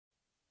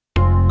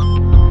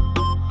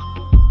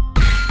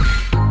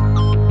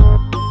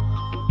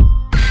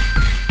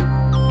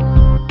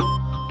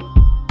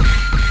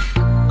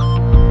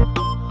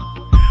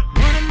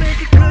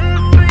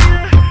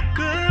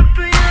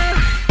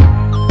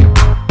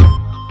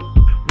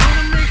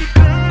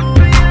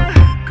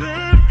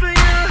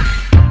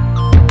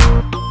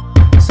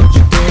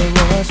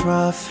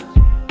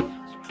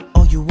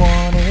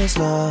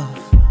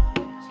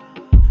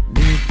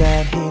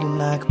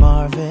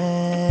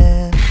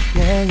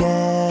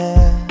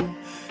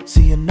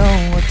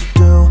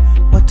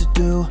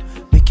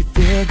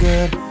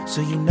so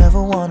you never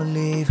wanna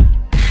leave.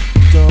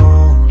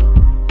 Don't,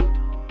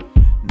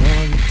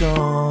 no you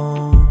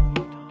don't.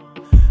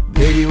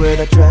 Baby, wear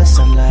that dress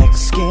I like,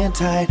 skin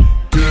tight.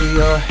 Do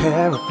your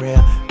hair up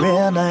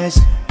real nice,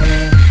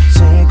 and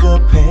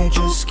syncopate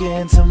your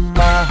skin to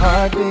my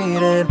heart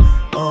beating.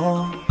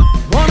 Oh,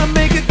 wanna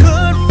make it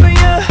good for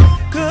you,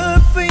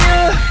 good for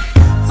you.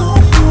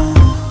 Oh,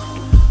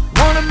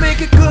 wanna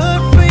make it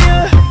good for you,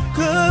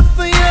 good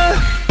for you.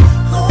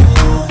 Oh,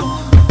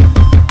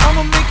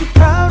 I'ma make you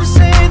proud to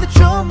say that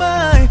you're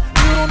mine.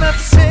 You don't have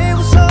to say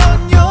what's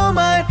on your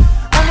mind.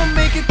 I'ma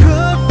make it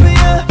good for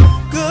you,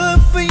 good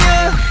for you.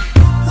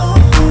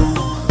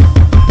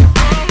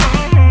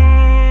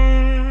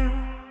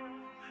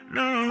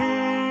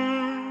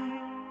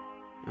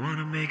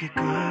 Wanna make it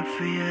good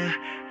for you,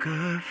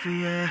 good for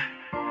you.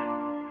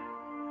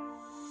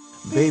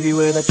 Baby,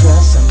 wear that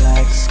dress I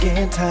like,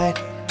 skin tight.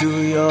 Do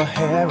your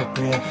hair up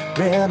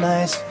real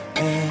nice,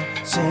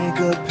 and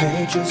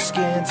syncopate your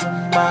skin to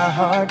my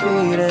heart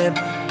beating.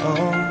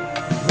 Oh,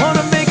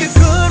 wanna